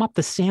doesn't come up.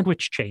 The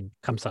sandwich chain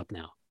comes up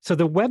now. So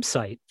the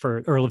website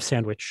for Earl of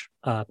Sandwich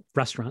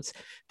restaurants,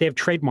 they have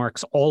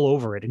trademarks all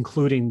over it,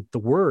 including the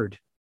word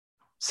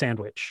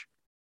sandwich.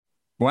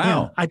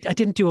 Wow. Yeah, I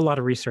didn't do a lot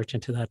of research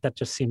into that. That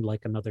just seemed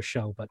like another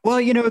show. But well,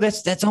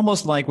 that's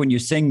almost like when you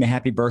sing the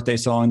happy birthday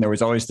song, there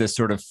was always this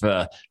sort of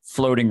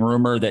floating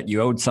rumor that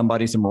you owed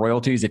somebody some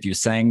royalties if you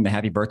sang the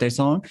happy birthday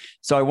song.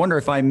 So I wonder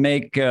if I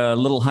make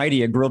little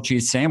Heidi a grilled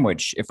cheese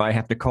sandwich, if I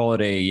have to call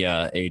it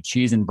a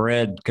cheese and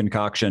bread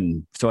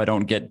concoction so I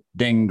don't get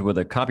dinged with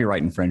a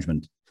copyright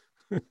infringement.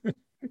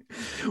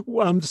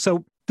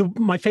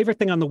 My favorite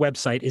thing on the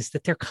website is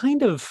that they're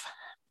kind of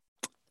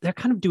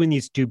doing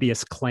these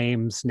dubious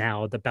claims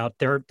now about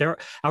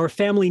our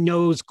family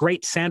knows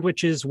great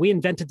sandwiches. We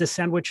invented the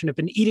sandwich and have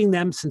been eating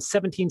them since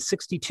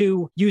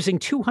 1762 using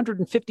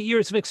 250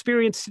 years of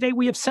experience. Today,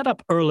 we have set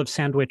up Earl of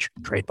Sandwich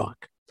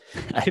trademark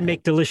to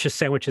make delicious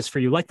sandwiches for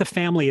you. Like the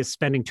family is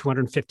spending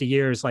 250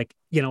 years, like,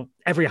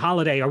 every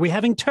holiday. Are we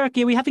having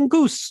turkey? Are we having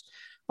goose?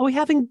 Are we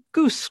having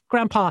goose,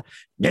 Grandpa?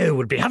 No,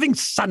 we'll be having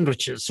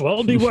sandwiches. So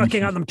I'll be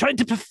working on them, trying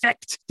to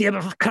perfect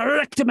the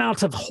correct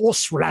amount of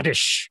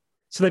horseradish.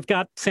 So they've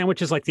got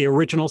sandwiches like the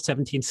original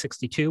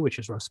 1762, which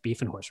is roast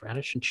beef and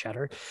horseradish and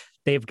cheddar.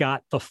 They've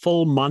got the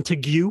full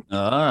Montague.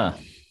 Ah,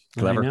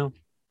 clever.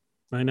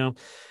 I know.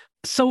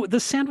 So the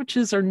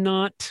sandwiches are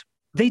not,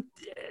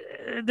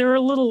 they're a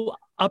little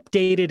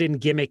updated and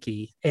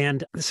gimmicky.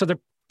 And so they're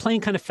playing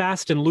kind of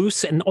fast and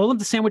loose. And all of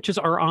the sandwiches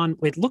are on,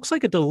 it looks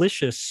like a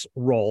delicious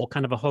roll,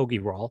 kind of a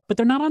hoagie roll, but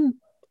they're not on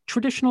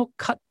traditional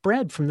cut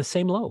bread from the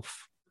same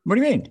loaf. What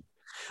do you mean?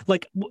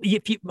 Like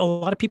a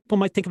lot of people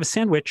might think of a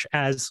sandwich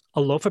as a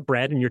loaf of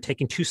bread and you're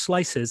taking two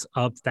slices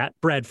of that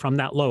bread from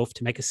that loaf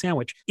to make a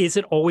sandwich. Is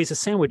it always a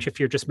sandwich if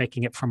you're just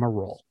making it from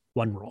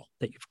one roll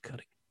that you're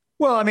cutting?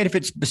 Well, I mean, if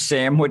it's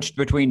sandwiched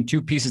between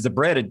two pieces of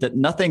bread,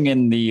 nothing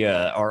in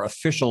our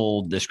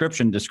official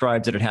description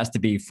describes that it has to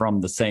be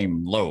from the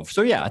same loaf.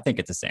 So yeah, I think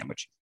it's a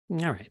sandwich. All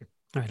right,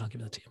 I'll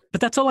give that to you.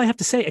 But that's all I have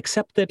to say,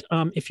 except that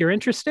if you're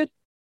interested,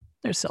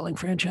 they're selling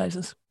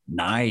franchises.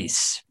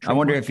 Nice. I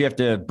wonder if you have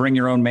to bring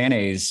your own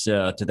mayonnaise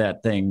to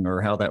that thing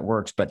or how that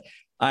works. But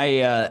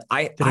I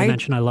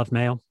mention I love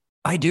mayo?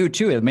 I do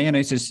too. The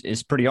mayonnaise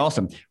is pretty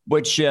awesome,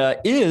 which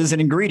is an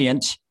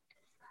ingredient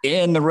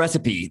in the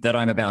recipe that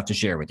I'm about to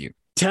share with you.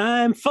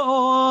 Time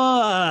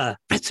for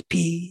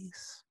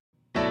recipes.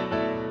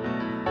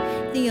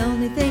 The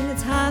only thing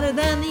that's hotter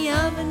than the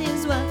oven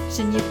is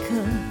watching you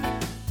cook.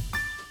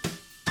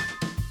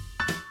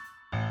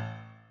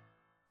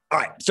 All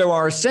right. So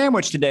our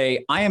sandwich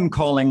today, I am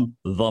calling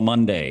the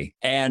Monday.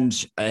 And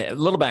a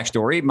little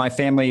backstory. My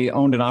family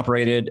owned and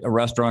operated a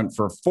restaurant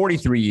for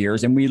 43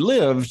 years, and we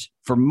lived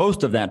for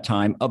most of that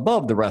time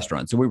above the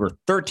restaurant. So we were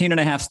 13 and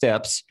a half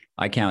steps.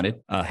 I counted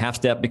a half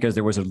step because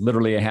there was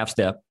literally a half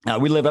step.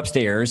 We live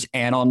upstairs,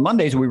 and on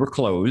Mondays we were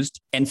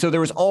closed. And so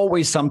there was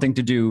always something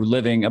to do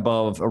living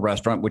above a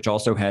restaurant, which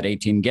also had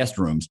 18 guest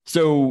rooms.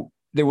 So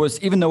there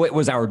was, even though it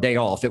was our day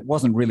off, it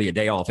wasn't really a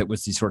day off. It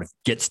was the sort of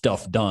get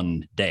stuff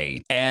done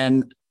day.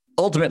 And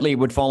ultimately it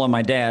would fall on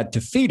my dad to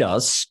feed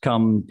us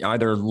come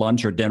either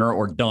lunch or dinner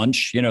or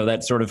dunch,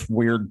 that sort of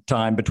weird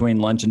time between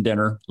lunch and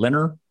dinner.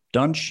 Dinner,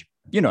 dunch,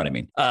 you know what I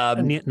mean?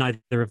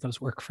 Neither of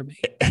those work for me.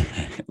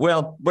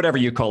 Well, whatever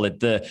you call it,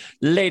 the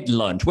late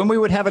lunch. When we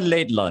would have a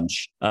late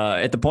lunch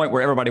at the point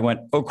where everybody went,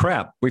 oh,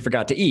 crap, we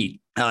forgot to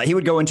eat. He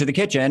would go into the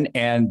kitchen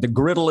and the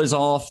griddle is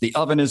off, the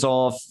oven is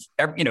off.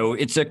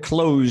 It's a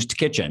closed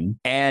kitchen.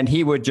 And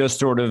he would just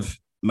sort of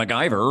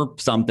MacGyver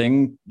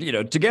something,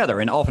 together.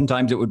 And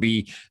oftentimes it would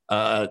be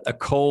a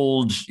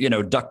cold,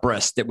 duck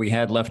breast that we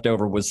had left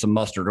over with some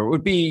mustard, or it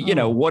would be,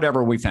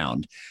 whatever we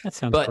found. That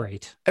sounds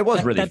great. It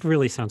was that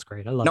really sounds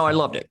great. I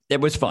loved it.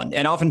 It was fun.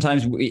 And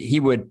oftentimes he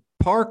would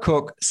par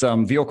cook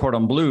some veal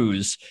cordon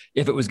bleus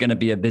if it was going to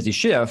be a busy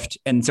shift.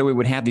 And so we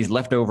would have these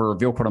leftover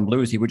veal cordon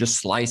bleus. He would just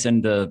slice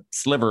into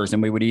slivers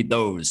and we would eat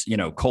those,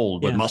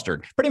 cold with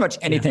mustard. Pretty much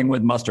anything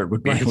with mustard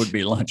would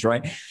be lunch,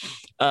 right?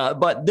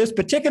 But this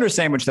particular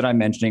sandwich that I'm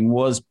mentioning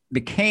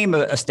became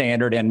a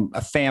standard and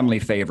a family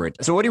favorite.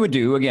 So what he would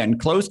do, again,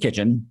 closed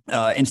kitchen,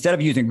 instead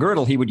of using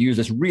girdle, he would use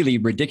this really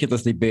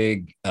ridiculously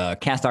big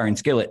cast iron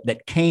skillet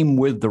that came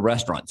with the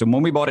restaurant. So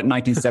when we bought it in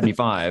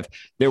 1975,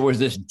 there was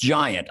this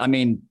giant,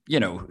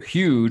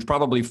 huge,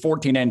 probably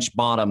 14-inch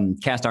bottom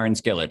cast iron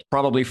skillet,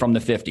 probably from the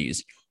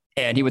 50s.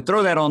 And he would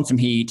throw that on some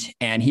heat,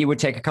 and he would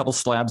take a couple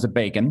strips of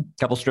bacon,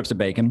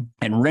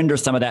 and render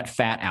some of that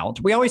fat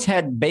out. We always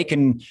had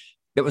bacon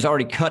that was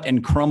already cut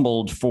and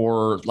crumbled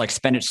for like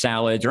spinach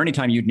salads or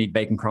anytime you'd need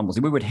bacon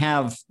crumbles. We would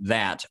have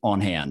that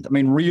on hand. I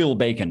mean, real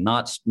bacon,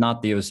 not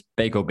those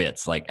bacon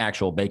bits, like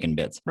actual bacon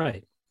bits.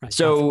 Right.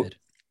 So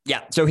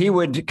so he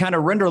would kind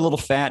of render a little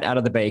fat out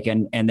of the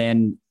bacon and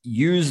then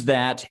use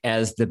that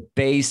as the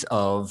base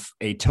of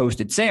a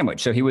toasted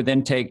sandwich. So he would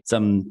then take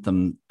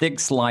some thick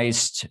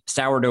sliced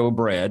sourdough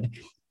bread,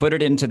 put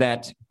it into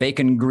that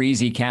bacon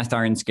greasy cast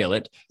iron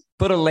skillet,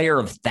 put a layer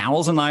of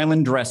Thousand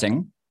Island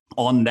dressing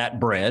on that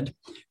bread,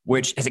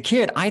 which as a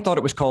kid, I thought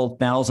it was called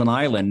Thousand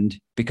Island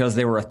because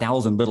there were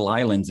 1,000 little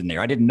islands in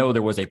there. I didn't know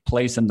there was a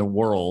place in the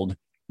world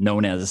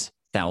known as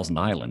Thousand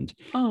Island.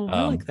 Oh,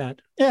 I like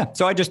that. Yeah.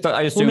 So I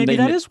assumed maybe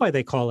that is why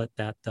they call it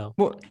that, though.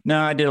 Well, no,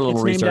 I did a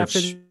little research. Named after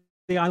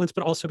the islands,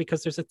 but also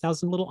because there's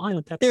 1,000 little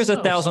islands. There's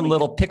 1,000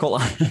 little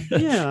pickle,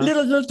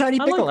 little tiny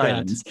pickle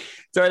islands.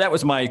 So that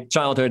was my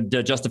childhood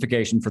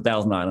justification for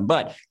Thousand Island.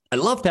 But I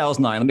love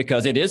Thousand Island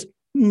because it is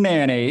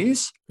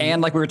mayonnaise.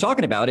 And like we were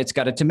talking about, it's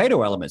got a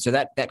tomato element. So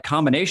that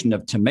combination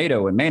of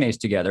tomato and mayonnaise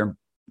together.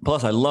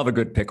 Plus, I love a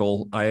good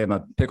pickle. I am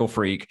a pickle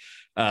freak.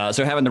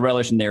 So having the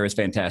relish in there is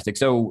fantastic.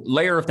 So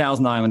layer of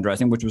Thousand Island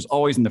dressing, which was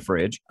always in the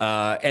fridge.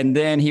 And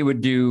then he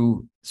would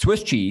do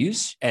Swiss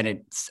cheese, and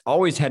it's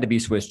always had to be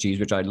Swiss cheese,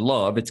 which I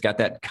love. It's got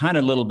that kind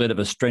of little bit of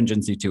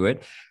astringency to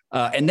it.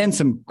 And then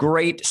some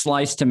great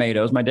sliced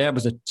tomatoes. My dad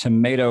was a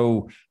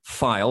tomato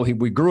file.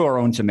 We grew our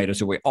own tomatoes.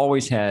 So we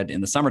always had,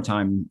 in the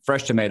summertime,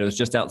 fresh tomatoes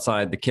just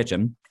outside the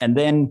kitchen. And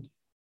then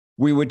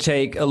we would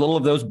take a little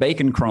of those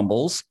bacon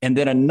crumbles and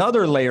then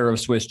another layer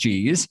of Swiss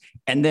cheese,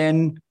 and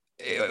then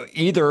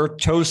either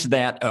toast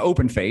that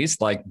open face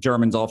like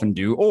Germans often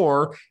do,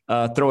 or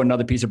throw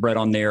another piece of bread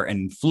on there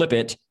and flip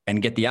it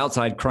and get the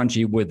outside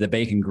crunchy with the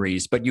bacon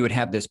grease. But you would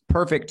have this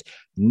perfect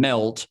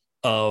melt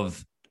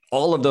of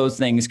all of those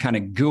things kind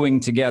of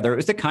gooing together. It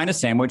was the kind of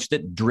sandwich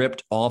that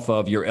dripped off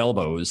of your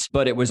elbows,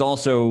 but it was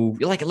also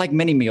like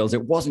many meals.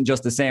 It wasn't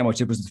just the sandwich.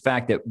 It was the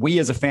fact that we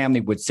as a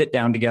family would sit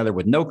down together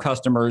with no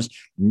customers,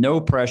 no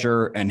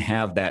pressure, and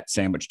have that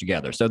sandwich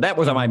together. So that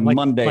was on my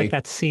Monday. Like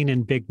that scene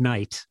in Big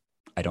Night.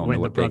 I don't know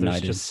what Big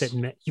Night is.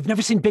 You've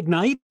never seen Big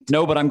Night?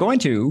 No, but I'm going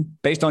to,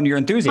 based on your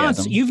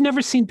enthusiasm. Hans, you've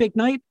never seen Big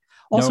Night?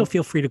 Also,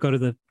 feel free to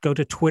go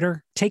to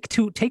Twitter, take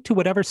to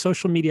whatever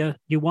social media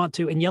you want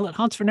to, and yell at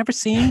Hans for never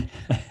seeing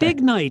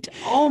Big Night.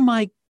 Oh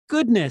my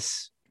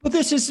goodness! Well,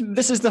 this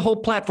is the whole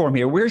platform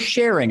here. We're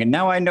sharing, and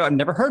now I know I've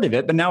never heard of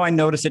it, but now I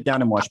know to sit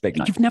down and watch Big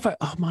Night. You've never?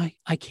 Oh my!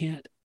 I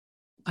can't.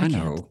 I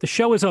know. The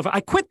show is over. I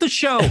quit the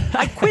show.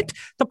 I quit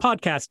the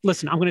podcast.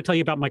 Listen, I'm going to tell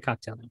you about my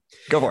cocktail now.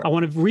 Go for it. I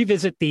want to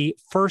revisit the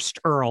first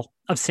Earl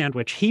of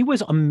Sandwich. He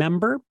was a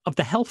member of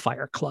the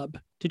Hellfire Club.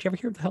 Did you ever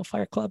hear of the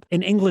Hellfire Club?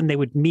 In England, they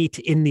would meet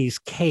in these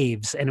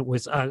caves, and it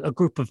was a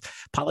group of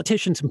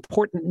politicians,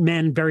 important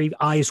men, very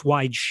eyes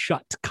wide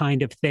shut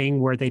kind of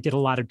thing, where they did a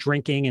lot of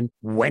drinking and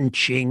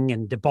wenching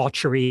and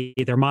debauchery.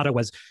 Their motto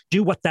was,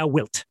 do what thou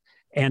wilt.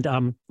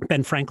 And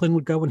Ben Franklin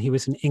would go when he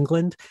was in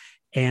England.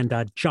 And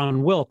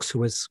John Wilkes, who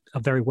was a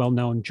very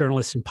well-known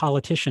journalist and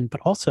politician,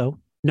 but also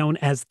known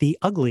as the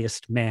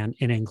ugliest man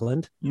in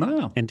England.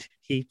 Wow. And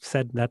he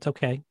said, that's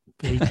okay.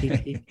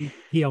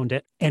 He owned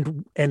it.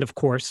 And of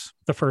course,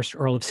 the first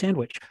Earl of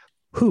Sandwich,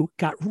 who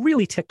got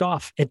really ticked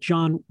off at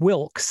John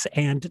Wilkes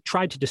and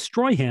tried to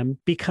destroy him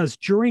because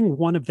during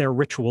one of their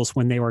rituals,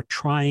 when they were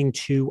trying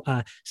to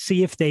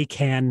see if they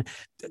can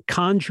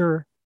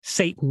conjure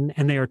Satan,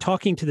 and they are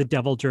talking to the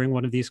devil during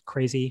one of these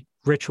crazy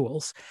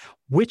rituals,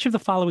 which of the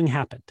following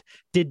happened?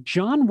 Did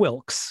John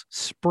Wilkes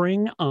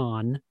spring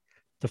on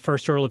the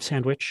first Earl of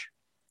Sandwich?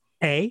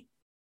 A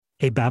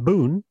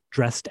baboon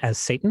dressed as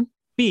Satan.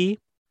 B,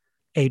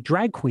 a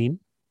drag queen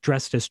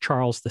dressed as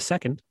Charles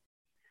II.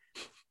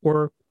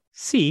 Or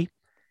C,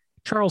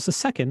 Charles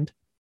II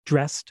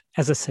dressed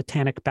as a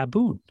satanic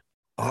baboon.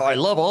 Oh, I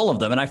love all of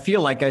them. And I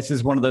feel like this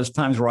is one of those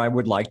times where I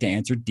would like to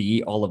answer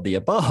D, all of the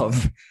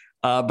above.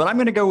 But I'm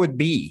going to go with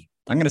B.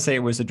 I'm going to say it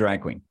was a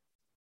drag queen.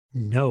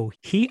 No,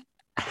 he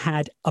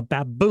had a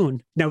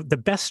baboon. Now, the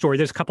best story,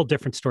 there's a couple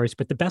different stories,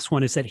 but the best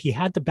one is that he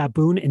had the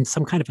baboon in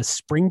some kind of a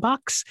spring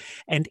box,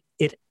 and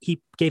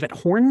he gave it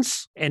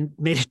horns and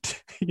made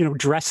it,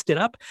 dressed it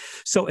up.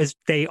 So as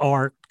they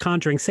are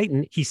conjuring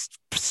Satan,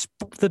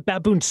 the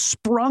baboon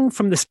sprung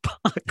from this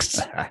box.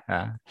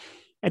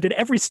 And in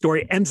every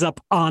story ends up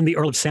on the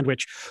Earl of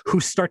Sandwich, who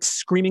starts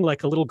screaming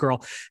like a little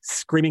girl,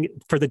 screaming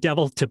for the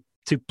devil to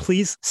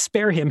please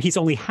spare him. He's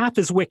only half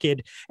as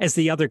wicked as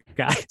the other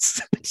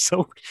guys.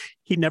 So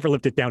he never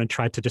lived it down and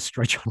tried to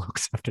destroy John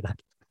Wilkes after that.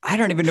 I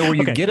don't even know where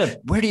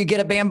where do you get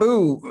a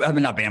baboon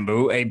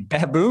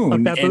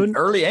in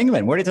early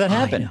England? Where did that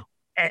happen?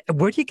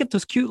 Where do you get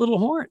those cute little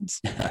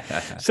horns?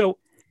 So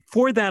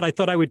for that, I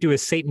thought I would do a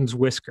Satan's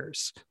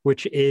Whiskers,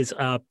 which is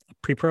a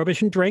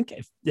pre-Prohibition drink.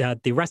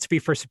 The recipe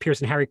first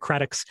appears in Harry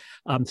Craddock's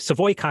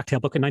Savoy cocktail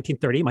book in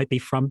 1930. It might be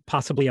from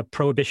possibly a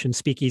Prohibition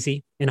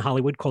speakeasy in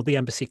Hollywood called the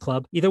Embassy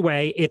Club. Either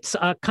way, it's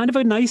kind of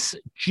a nice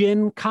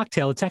gin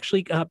cocktail. It's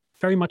actually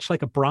very much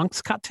like a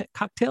Bronx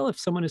cocktail. If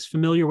someone is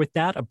familiar with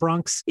that, a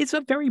Bronx is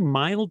a very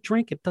mild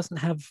drink. It doesn't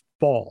have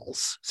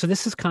balls. So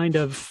this is kind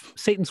of,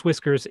 Satan's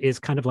Whiskers is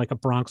kind of like a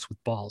Bronx with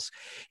balls.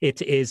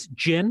 It is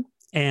gin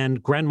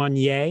and Grand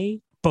Marnier,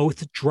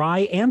 both dry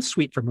and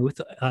sweet vermouth,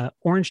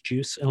 orange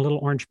juice, and a little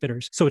orange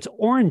bitters. So it's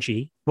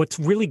orangey. What's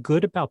really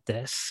good about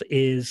this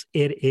is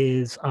it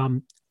is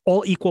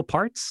all equal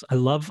parts. I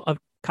love a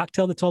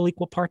cocktail that's all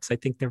equal parts. I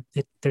think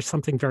there's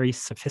something very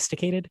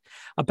sophisticated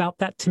about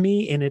that to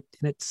me in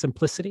its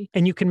simplicity.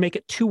 And you can make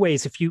it two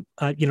ways. If you,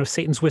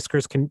 Satan's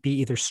Whiskers can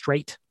be either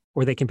straight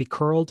or they can be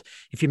curled.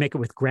 If you make it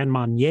with Grand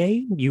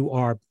Marnier, you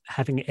are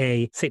having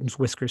a Satan's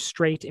Whiskers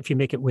straight. If you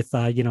make it with,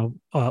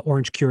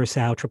 orange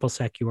curacao, triple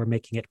sec, you are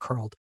making it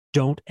curled.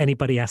 Don't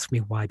anybody ask me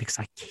why, because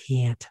I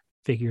can't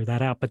figure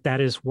that out. But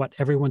that is what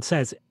everyone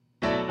says.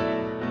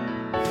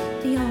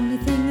 The only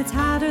thing that's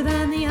hotter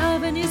than the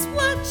oven is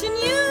watching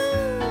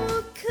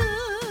you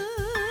cook.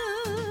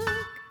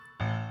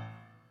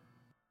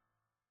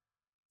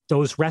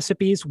 Those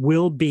recipes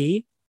will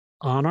be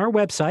on our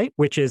website,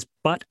 which is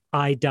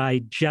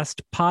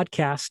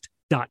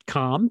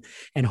butidigestpodcast.com.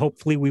 And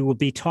hopefully we will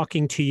be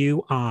talking to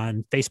you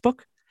on Facebook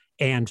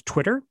and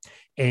Twitter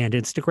and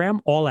Instagram,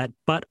 all at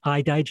But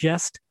I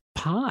Digest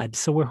Pod.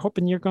 So we're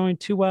hoping you're going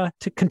to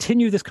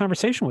continue this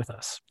conversation with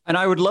us. And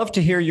I would love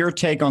to hear your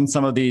take on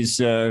some of these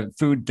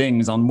food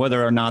things, on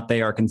whether or not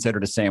they are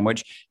considered a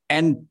sandwich.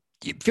 And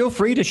feel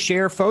free to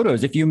share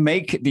photos. If you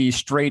make the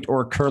straight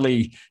or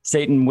curly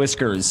Satan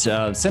Whiskers,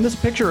 send us a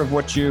picture of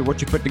what you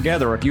put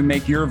together. Or if you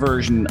make your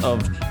version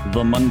of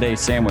the Monday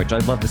sandwich,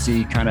 I'd love to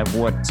see kind of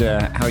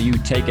how you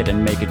take it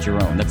and make it your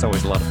own. That's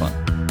always a lot of fun.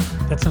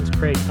 That sounds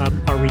great.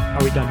 Are we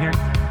done here?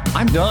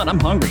 I'm done.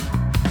 I'm hungry.